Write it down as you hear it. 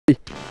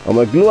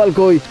আমার গ্লোয়াল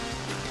কই?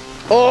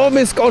 ও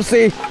মিস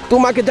করছি,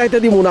 তোমাকে যাইতে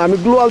দিব না, আমি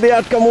গ্লোয়াল দিয়ে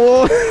আটকামো।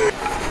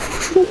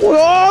 ও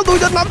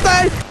দুইজন নামতে।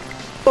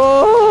 ও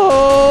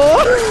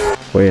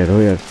ওয়ার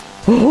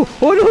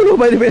ও নো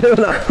বাইরে বের হবে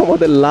না,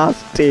 আমাদের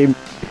last team.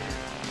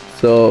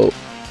 So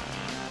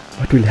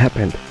what will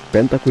happen?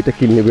 Penta কইটা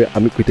কিল নেবে,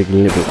 আমি কইটা কিল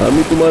নেব,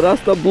 আমি তোমার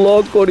রাস্তা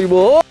ব্লক করিব।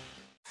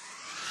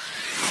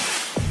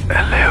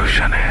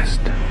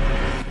 Illusionist।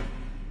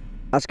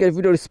 আজকের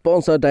ভিডিওর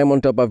sponsor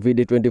diamond top up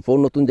VD24।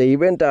 নতুন যে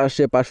ইভেন্টটা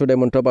আসছে 500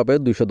 ডায়মন্ড টপ আপে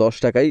 210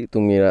 টাকায়,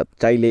 তুমি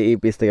চাইলে এই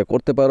পেজ থেকে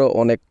করতে পারো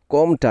অনেক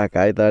কম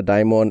টাকায়। তারা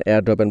diamond,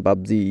 airdrop and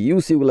PUBG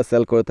ইউসিগুলো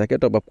sell করে থাকে।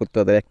 টপ আপ করতে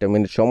তাদের 1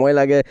 মিনিট সময়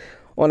লাগে।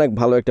 অনেক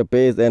ভালো একটা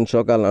পেজ। অ্যান্ড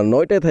সকাল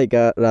 9টায়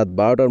থেকে রাত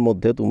 12টার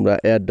মধ্যে তোমরা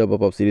এয়ারড্রপ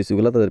অফ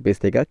সিরিজগুলো তাদের পেজ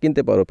থেকে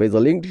কিনতে পারো।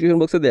 পেজের লিঙ্ক ডিসক্রিপশন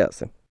বক্সে দেওয়া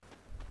আছে।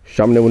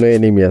 সামনে মনে হয়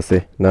এনিমি আছে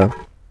না?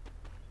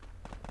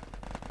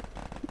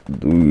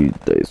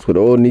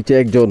 ও নিচে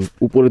একজন,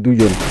 উপরে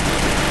দুইজন।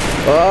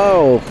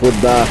 Oh,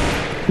 খোদা,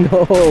 no.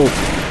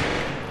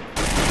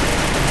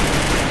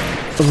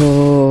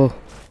 Oh,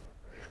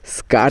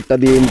 স্কারটা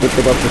দিয়ে এম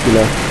করতে পারতেছি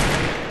না,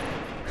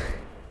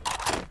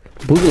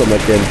 বুঝলাম না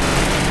কেন।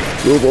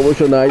 লোক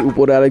অবশ্য নাই,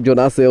 উপরে আরেকজন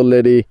আছে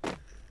অলরেডি।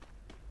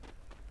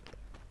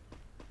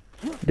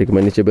 দেখি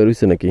মানে নিচে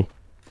বেরোইছে নাকি?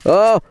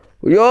 Oh,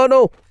 yo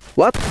no,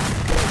 what?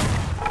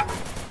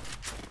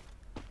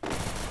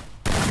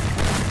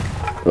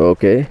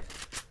 Okay.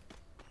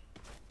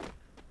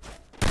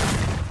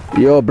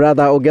 Yo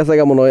brother, ও গেছে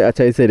কেমন হয়?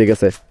 আচ্ছা এই সাইডে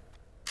গেছে।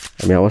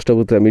 আমি আওয়াজটা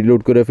বলতে আমি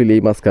লোড করে ফেলি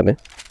এই মাঝখানে।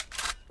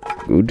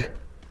 গুড।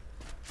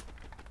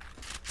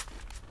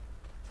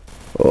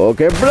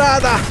 ওকে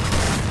ব্রাদা।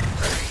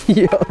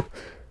 ইয়ো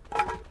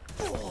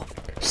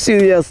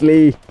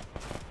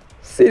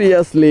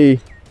সিরিয়াসলি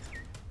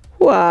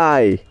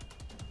ওয়াই?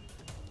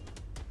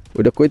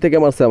 ওইটা কই থেকে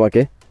মারছে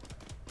আমাকে?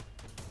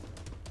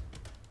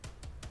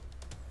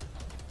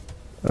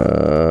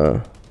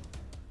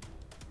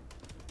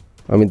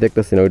 আমি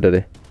দেখতেছি না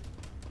ওইটারে।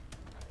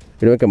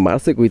 এটা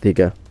মারছে কই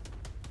থেকে?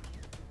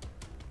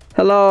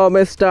 হ্যালো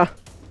মিস্টার,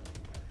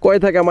 কই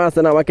থেকে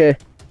মারছেন আমাকে?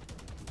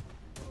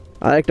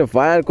 আর একটা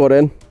ফায়ার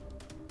করেন।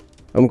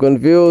 আমি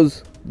কনফিউজ,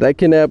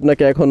 দেখি না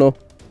আপনাকে এখনো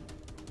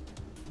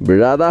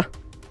ব্রাদা।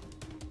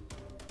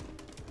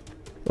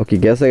 ও কি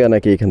গেছে গা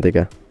নাকি এখান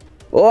থেকে?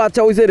 ও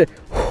আচ্ছা ওই সাইডে।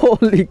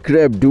 Holi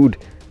crap dude,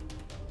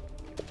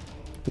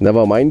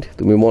 never mind,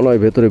 তুমি মনে হয়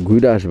ভেতরে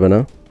ঘুরে আসবে না।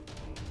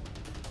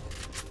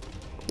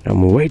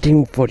 I'm waiting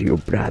for you,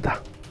 brother.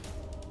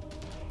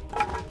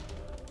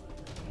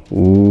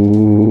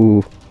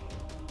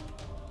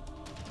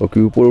 ওকে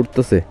উপর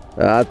উঠতেছে।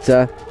 আচ্ছা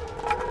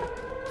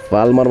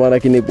ফাল মারবা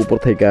নাকি নেই উপর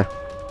থেকে?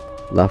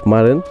 লাফ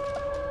মারেন।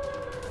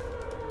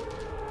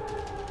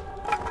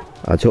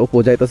 আচ্ছা ও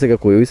যাইতেছে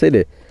কই? ওই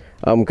সাইডে?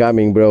 I'm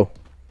coming bro.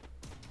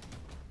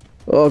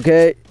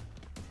 ওকে,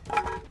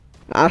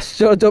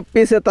 আশ্চর্য,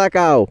 পিছে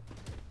তাকাও,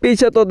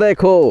 পিছে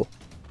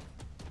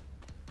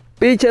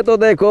তো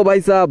দেখো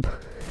ভাই সাব।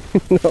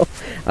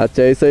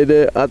 আচ্ছা এই সাইডে,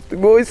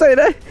 ওই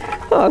সাইডে।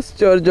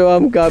 আশ্চর্য,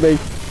 I'm coming.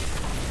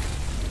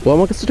 ও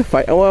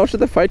আমার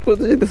সাথে ফাইট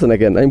করতে চাইতেছে না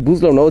কেন? আমি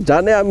বুঝলাম না। ও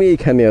জানে আমি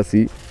এখানে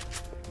আছি,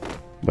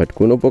 বাট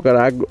কোনো প্রকার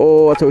ও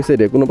আচ্ছা ওই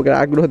সাইডে কোনো প্রকার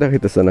আগ্রহ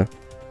দেখাইতেছে না।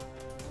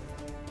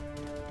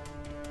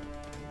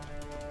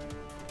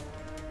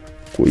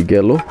 কই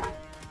গেল?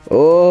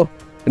 ও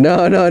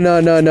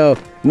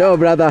no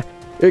brother,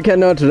 you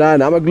cannot run.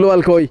 আমার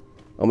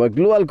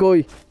গ্লোয়াল কই?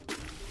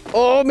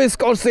 ও মিস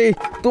করছি,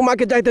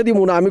 তোমাকে যাইতে দিব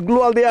না, আমি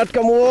গ্লোয়াল দিয়ে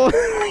আটকামো।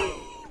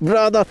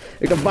 ব্রাদার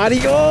একটা বাড়ি।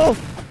 ও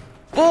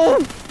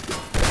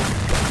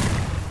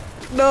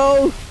নো,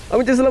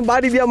 আমি চেয়েছিলাম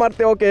বাড়ি দিয়ে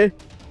মারতে ওকে,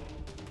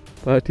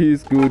 but he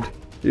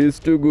is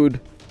two good.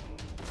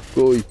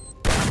 কই?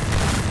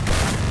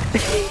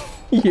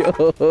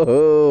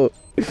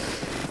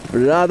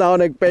 ব্রাদার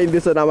অনেক পেইন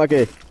দিছেন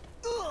আমাকে।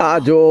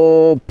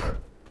 আজব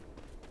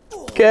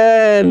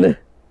কেন?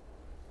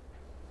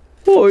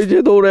 ওই যে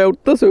দৌড়ে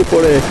উঠতেছে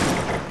উপরে।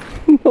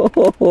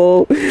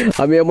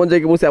 আমি এমন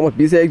জায়গায় বলছি, আমার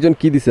পিছে একজন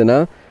কি দিছে না,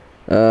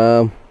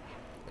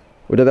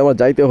 ওইটাতে আমার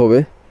যাইতে হবে।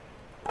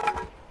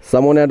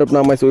 সামনে অ্যাডপ্ট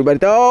নামাইছে ওই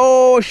বাড়িতে। ও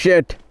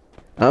শেট,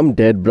 আই এম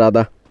ডেড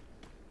ব্রাদার।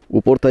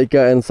 উপর থেকে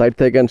অ্যান্ড সাইড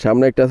থেকে অ্যান্ড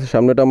সামনে একটা আছে,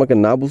 সামনেটা আমাকে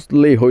না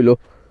বুঝলেই হইলো।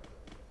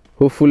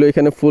 হোপফুলি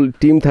এখানে ফুল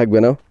টিম থাকবে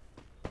না,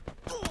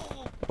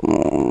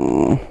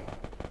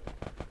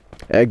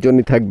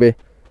 একজনই থাকবে।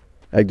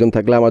 একজন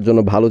থাকলে আমার জন্য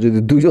ভালো, যদি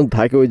দুজন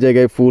থাকে ওই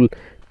জায়গায় ফুল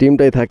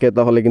টিমটাই থাকে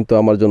তাহলে কিন্তু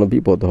আমার জন্য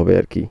বিপদ হবে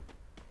আর কি।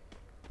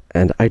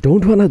 And I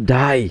don't wanna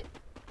die.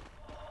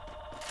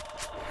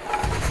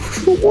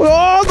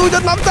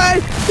 দুইজন নামতে,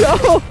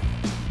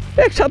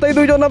 একসাথেই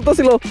দুইজন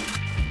নামতেছিল।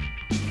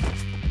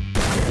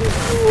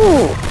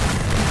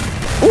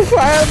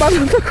 ফায়ার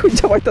বাটনটা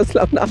খুঁজে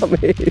পাইতেছিলাম না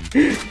আমি।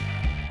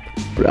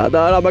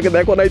 ব্রাদার আমাকে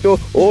দেখো নাই তো?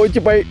 ওই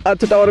চিপাই।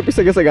 আচ্ছা টাওয়ারের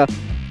পিছে গেছে গা।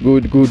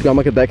 গুড,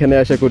 আমাকে দেখে নেই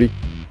আশা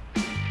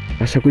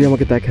করি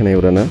আমাকে দেখে নেই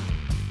ওরা, না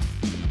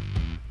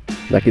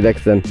নাকি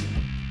দেখছেন?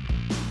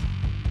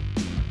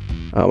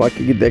 আমাকে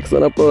কি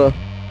দেখছেন আপনারা?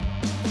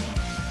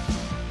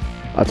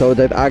 আচ্ছা ও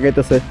যাইতে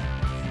আগাইতেছে।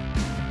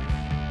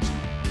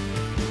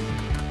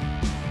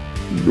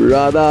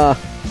 ব্রাদার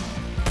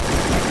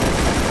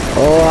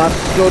ও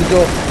আশ্চর্য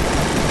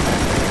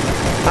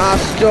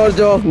আশ্চর্য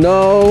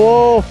নো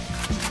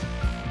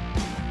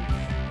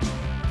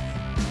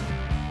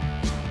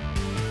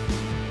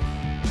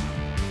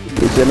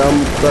নিচে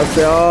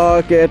নামতেছে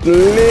ওকে at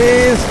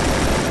least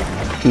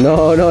no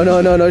no no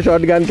no no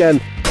shotgun can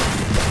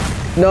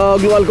no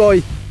গ্লোয়াল কই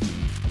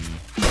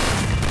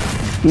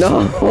নো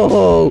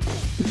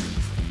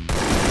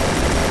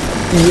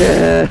ইয়ে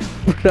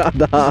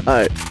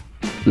ব্রাদার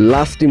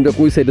লাস্ট টিমটা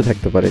কোই সাইডে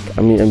থাকতে পারে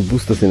আমি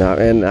বুঝতেছি না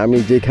আমি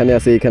যেখানে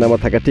আছি এখানে আমার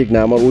থাকা ঠিক না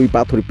আমার ওই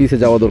পাথর পিছে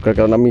যাওয়া দরকার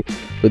কারণ আমি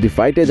যদি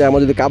ফাইটে যাই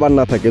আমার যদি কাবার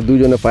না থাকে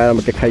দুইজনে ফায়ার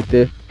আমাকে খাইতে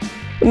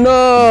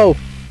নো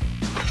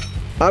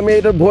আমি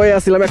এটার ভয়ে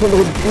আসছিলাম এখন তো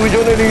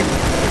দুইজনেরই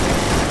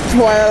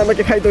ফায়ার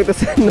আমাকে খাইতে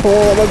হইতেছে নো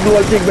আমার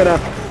গ্লোয়াল টিকবে না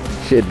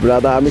শিট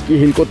ব্রাদার আমি কি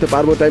হিল করতে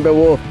পারবো টাইম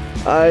পাবো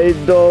I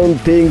don't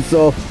think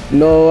so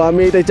no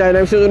আমি এটাই চাই না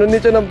আমি সেজন্য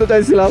নিচে নামতে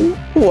চাইছিলাম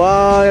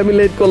ওয়াই আমি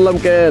লেট করলাম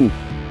কেন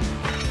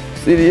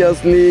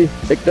সিরিয়াসলি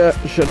একটা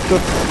শট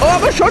ও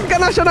আমার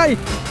শটগান আসে নাই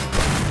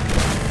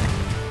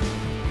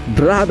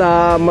ব্রাদার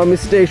আমার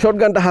মিস্টেক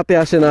শটগানটা হাতে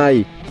আসে নাই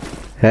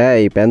হ্যাঁ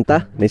এই প্যান্তা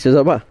নিচে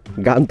যাবা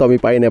গান তো আমি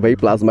পাই না ভাই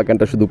প্লাজমা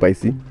গানটা শুধু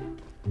পাইছি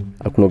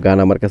আর কোনো গান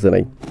আমার কাছে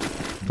নাই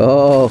ও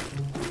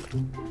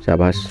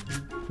শাবাশ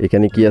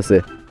এখানে কি আছে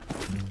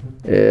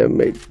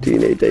M18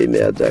 এইটাই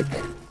নেওয়া যাক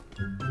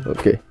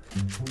ওকে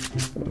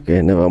ওকে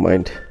নেভার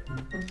মাইন্ড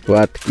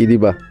হোয়াট কি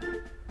দিবা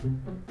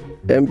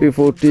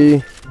MP40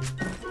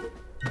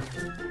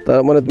 তার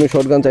মানে তুমি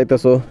শটগান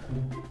চাইতেছো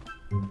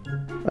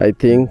আই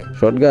থিঙ্ক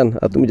শটগান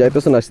আর তুমি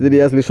যাইতেছো না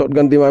সিরিয়াসলি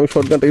শটগান টিম আমি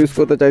শটগানটা ইউজ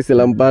করতে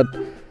চাইছিলাম বাট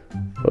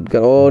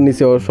শটগান ও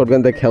নিচে ও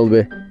শটগানটা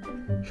খেলবে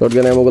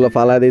শটগান এমোগুলো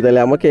ফালাই দিই তাহলে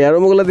আমাকে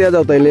এরোমোগুলো দেওয়া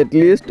যাও তাইলে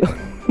এটলিস্ট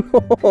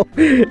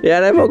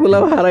এর এমোগুলো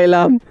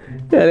হারাইলাম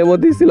এর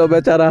মধ্যেই ছিল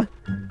বেচারা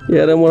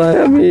এর মনে হয়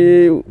আমি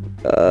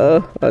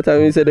আচ্ছা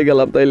আমি সেটে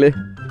গেলাম তাইলে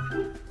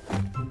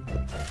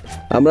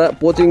আমরা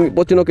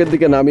পচিনকের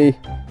দিকে নামি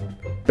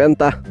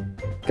পেন্তা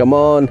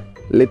কামন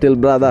লিটল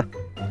ব্রাদার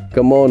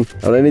কামন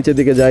আমরা নিচের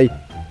দিকে যাই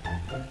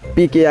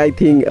পিকে আই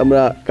থিঙ্ক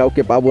আমরা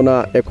কাউকে পাবো না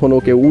এখন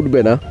ওকে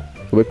উঠবে না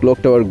তবে ক্লক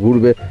টাওয়ার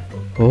ঘুরবে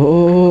ও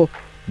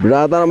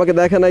ব্রাদার আমাকে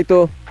দেখা নাই তো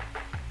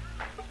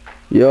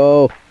ইয়ো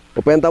ও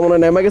পেন্তা মনে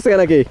হয় নেমে গেছে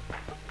নাকি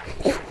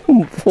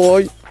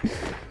ওই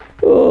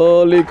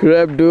হোলি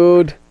ক্র্যাপ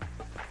ডুড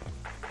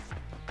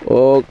ও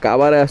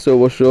কাভারে আসছে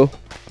অবশ্য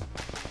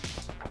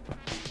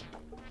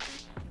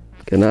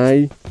কেনাই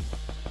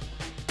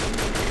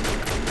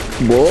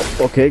বো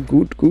ওকে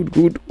গুড গুড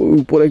গুড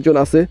উপর একজন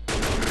আছে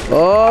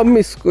ও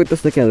মিস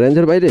করতেছে কেন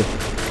রেঞ্জার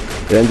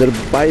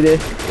বাইরে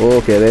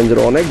ওকে রেঞ্জার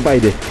অনেক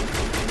বাইরে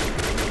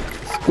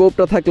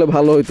স্কোপটা থাকলে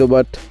ভালো হইতো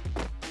বাট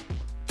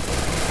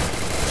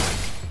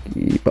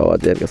কি পাওয়া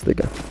যায় এর কাছ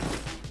থেকে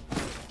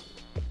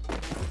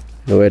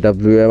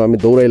আমি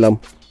দৌড়াইলাম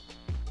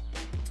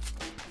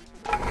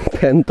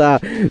ফ্যান্তা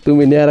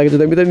তুমি নেওয়ার আগে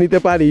যদি আমি নিতে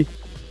পারি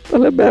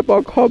তাহলে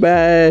ব্যাপক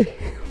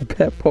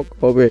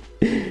হবে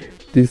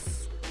this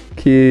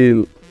kill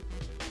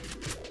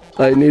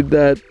I need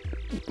that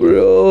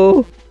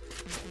bro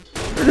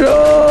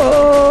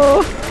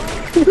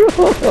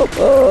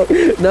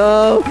no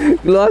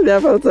গ্লোয়াল দেয়া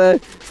ফেলছে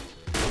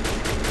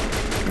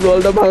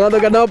গ্লোয়ালটা ভাঙা তো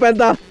কেন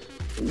প্যান্তা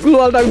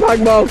গ্লোয়ালটা আমি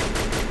ভাঙবো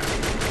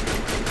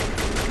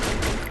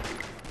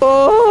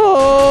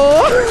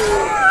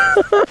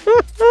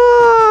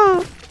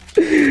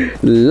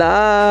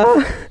লা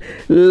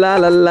লা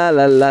লা লা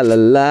লা লা লা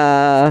লা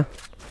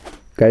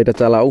গাড়িটা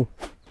চালাও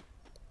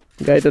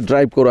গাড়িটা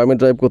ড্রাইভ করো আমি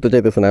ড্রাইভ করতে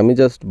চাইতেছি না আমি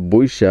জাস্ট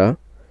বইসা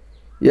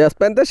ইয়াস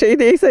প্যান্তা সেই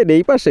এই সাইডে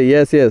এই পাশে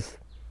ইয়েস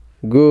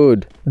গুড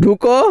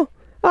ঢুকো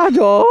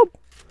আজব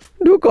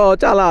ঢুকো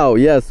চালাও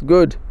ইয়েস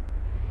গুড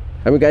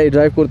আমি গাড়ি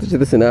ড্রাইভ করতে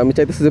চাইতেছি না আমি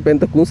চাইতেছি যে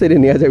প্যান্তা কোন সাইডে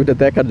নেওয়া যায় ওইটা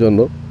দেখার জন্য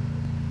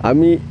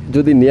আমি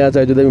যদি নেওয়া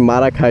যায় যদি আমি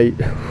মারা খাই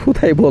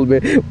হুদাই বলবে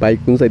বাইক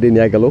কোন সাইডে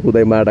নিয়ে গেল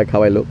হুদাই মারাটা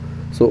খাওয়াইলো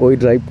সো ওই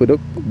ড্রাইভ করে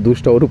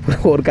দুষ্টা ওর উপরে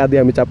ওর কাঁধে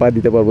আমি চাপা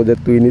দিতে পারবো যে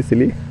তুই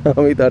নিছিলি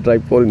আমি তা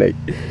ড্রাইভ করি নাই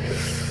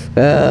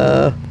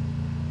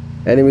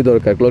এনিমি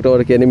দরকার ক্লক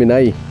টাওয়ারে কি এনিমি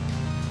নাই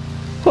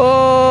ও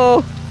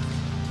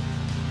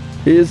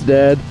হি ইজ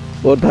ডেড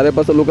ওর ধারে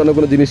পাশে লুকানো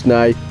কোনো জিনিস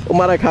নাই ও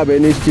মারা খাবে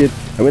নিশ্চিত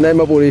আমি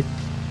নাইমা পড়ি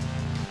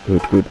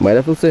গুড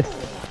মাইরা ফেলছে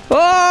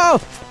ও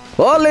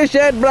হোলি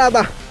শিট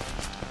ব্রাদার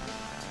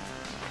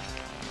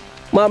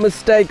মা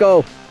মিস্টেক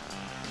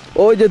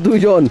ওই যে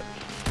দুইজন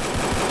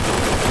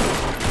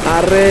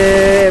আরে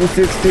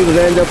M60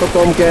 রেঞ্জ এত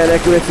কম কেন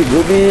অ্যাকুরেসি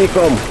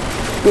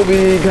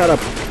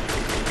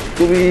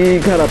খুবই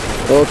খারাপ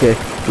ওকে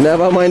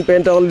নেভার মাইন্ড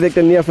পেনটা অলরেডি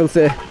একটা নিয়ে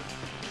ফেলছে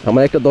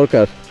আমার একটা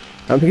দরকার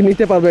আমি কি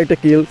নিতে পারবো একটা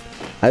কিল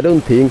আই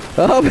ডোন্ট থিঙ্ক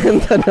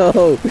পেন্তা নো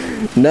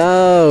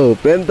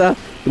পেন্তা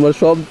তোমার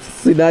সব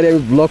সিনারি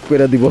আমি ব্লক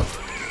করে দিব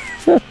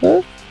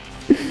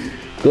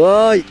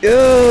কই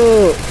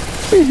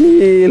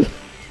হিল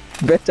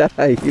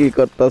বেচারা হিল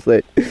করতেছে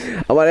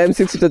আমার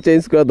M60টা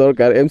চেঞ্জ করা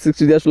দরকার M60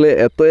 আসলে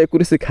এত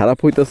অ্যাকুরেসি খারাপ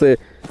হইতেছে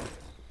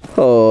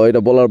ও এটা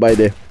বলার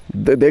বাইরে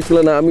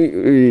দেখছিলাম না আমি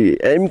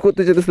এম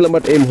করতে চেয়েছিলাম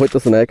বাট এম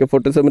হইতেছে না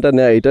AK-47টা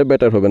নেওয়া এটা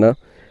বেটার হবে না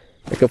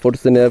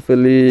AK-47 নেওয়া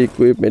ফেলি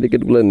কুইপ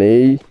মেডিকেটগুলো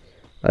নেই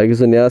আর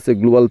কিছু নেওয়া আছে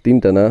গ্লোবাল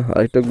 3টা না,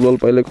 আরেকটা গ্লোবাল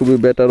পাইলে খুবই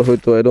বেটার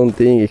হইতো। আই ডোন্ট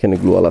থিঙ্ক এখানে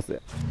গ্লোবাল আছে।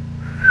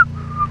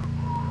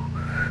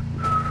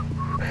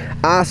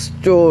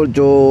 আশ্চর্য,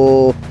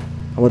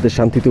 আমাদের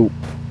শান্তিতেও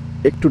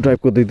একটু ড্রাইভ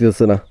করতে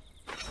দিতেছে না,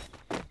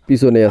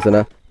 পিছনে আছে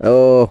না। ও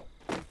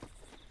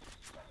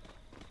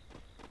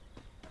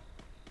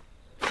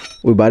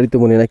ওই বাড়িতে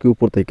মনে নাকি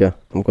উপর থাইকা,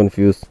 আমি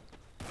কনফিউজ।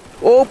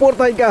 ও উপর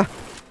থাইকা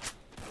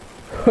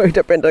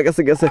ওইটা পেন্টার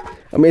কাছে গেছে,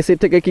 আমি এই সাইড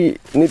থেকে কি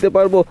নিতে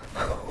পারবো?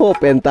 ও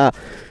পেন্টা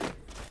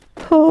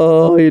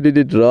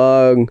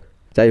রং।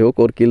 যাই হোক,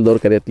 ওর কিল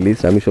দরকার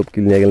অ্যাটলিস্ট, আমি সব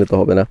কিল নিয়ে গেলে তো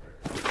হবে না।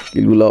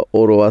 কিলগুলো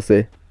ওরও আছে,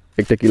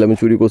 একটা কিল আমি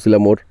চুরি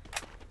করছিলাম ওর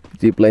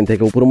জিপ লাইন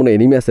থেকে। উপরে মনে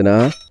এনিমি আছে না?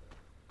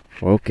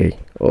 ওকে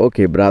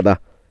ওকে ব্রাদা,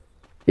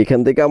 এখান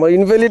থেকে আমার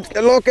ইনভ্যালিড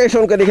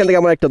লোকেশন করে, এখান থেকে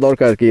আমার একটা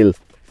দরকার কিল।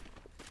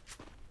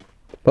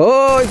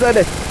 ওই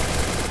সাইডে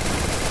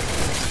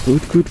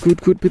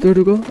কুট ভিতরে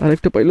ঢুকো,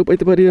 আরেকটা পাইলেও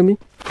পাইতে পারি আমি।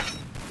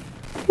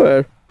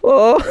 ও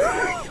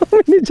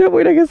আমি নিচে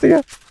বইরা গেছি গা,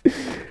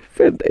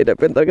 এটা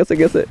পেন্টার কাছে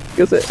গেছে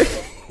গেছে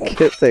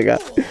গেছে গা।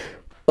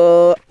 ও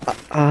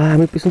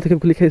আমি পিছন থেকে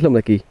গুলি খাইছিলাম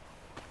নাকি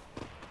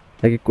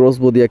নাকি ক্রস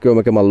বো দিয়ে কেউ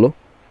আমাকে মারলো?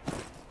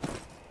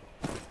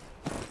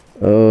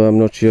 I am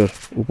not sure.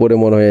 উপরে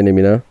মনে হয়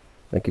এনিমি না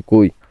নাকি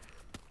কই?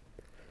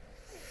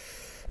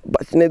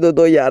 বাঁচনে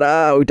তো ইয়ারা,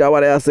 ওই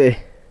টাওয়ারে আছে।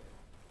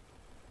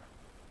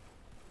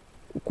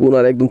 কোন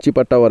আর একদম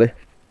চিপার টাওয়ারে।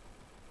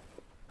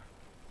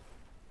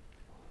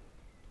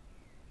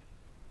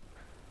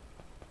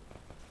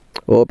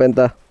 ও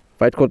পেন্তা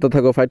ফাইট করতে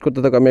থাকো, ফাইট করতে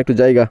থাকো, আমি একটু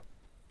জায়গা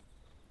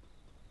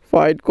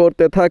ফাইট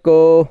করতে থাকো।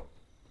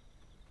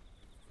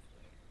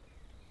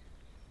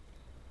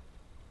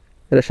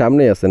 এটা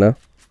সামনেই আছে না?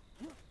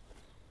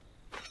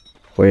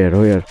 ওয়ার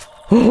ওয়ার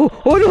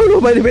ও নো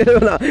বাইরে বের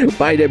হবে না,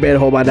 বাইরে বের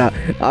হবা না।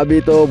 আমি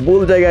তো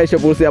ভুল জায়গায় এসে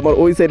পড়ছি, আমার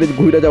ওই সাইডে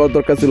ঘুরে যাওয়ার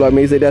দরকার ছিল, আমি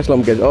এই সাইডে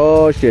আসলাম কেন? ও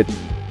শিট,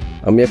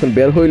 আমি এখন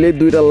বের হইলেই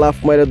 2টা লাফ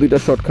মাইরা 2টা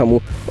শট খামু।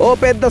 ও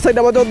পেন্তা সাইড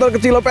আমার যাওয়ার দরকার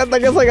ছিল, পেন্তা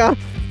গেছে গা।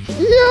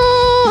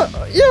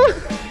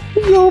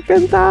 ইয়ো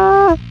পেন্তা,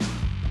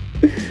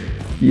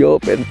 ইয়ো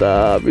পেন্তা,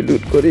 আমি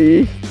লুট করি।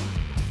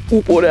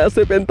 উপরে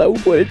আছে পেন্তা,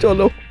 উপরে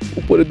চলো।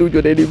 উপরে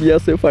 2জন এনিমি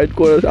আছে, ফাইট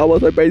করার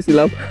আওয়াজ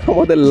পাইছিলাম।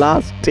 আমাদের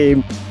last team.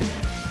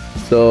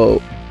 So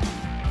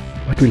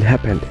what will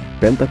happen?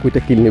 পেন্তা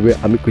কয়টা কিল নেবে,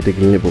 আমি কয়টা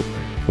কিল নেব?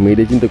 আমি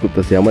এটাই চিন্তা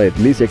করতেছি। আমার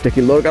অ্যাটলিস্ট একটা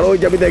কিল দরকার। ওই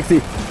যে আমি দেখছি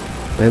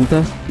পেন্তা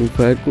তুমি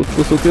ফাইট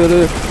করতেছো কে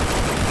রে?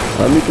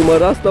 আমি তোমার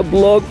রাস্তা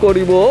ব্লক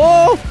করিব। ও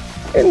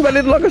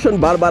ইনভ্যালিড লোকেশন,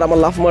 বারবার আমার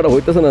লাফ মারা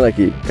হইতেছে না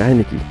নাকি?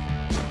 কাহিনী কি?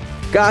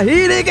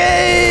 কাহিনী কি?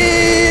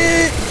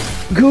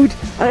 গুড,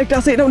 আরেকটা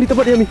আছে, এটাও নিতে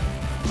পারি আমি,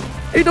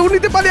 এটাও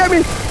নিতে পারি আমি।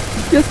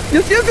 Yes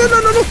yes yes, no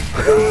no no,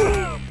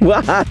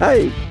 Y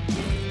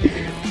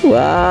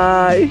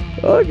Y?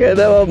 Okay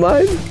never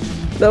mind,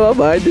 never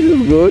mind, this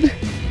is good.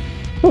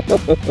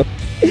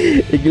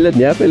 এগুলো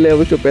নেওয়া ফেললে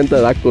অবশ্য প্যান্টার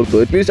রাগ করতো।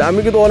 এটলিস্ট আমি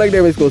কিন্তু অনেক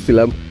ড্যামেজ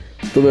করছিলাম,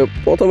 তবে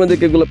প্রথমে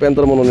দেখে এগুলো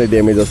প্যান্টার মনে অনেক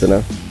ড্যামেজ আছে না।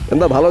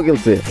 প্যান্টার ভালো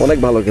খেলছে, অনেক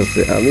ভালো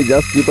খেলছে। আমি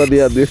জাস্ট চিপা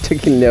দিয়ে 2টা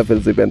কিল নেওয়া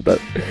ফেলছি প্যান্টার।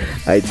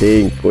 আই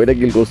থিঙ্ক ওইটা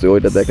কিল করছে,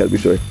 ওইটা দেখার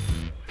বিষয়।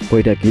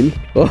 ওইটা কিল,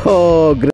 ও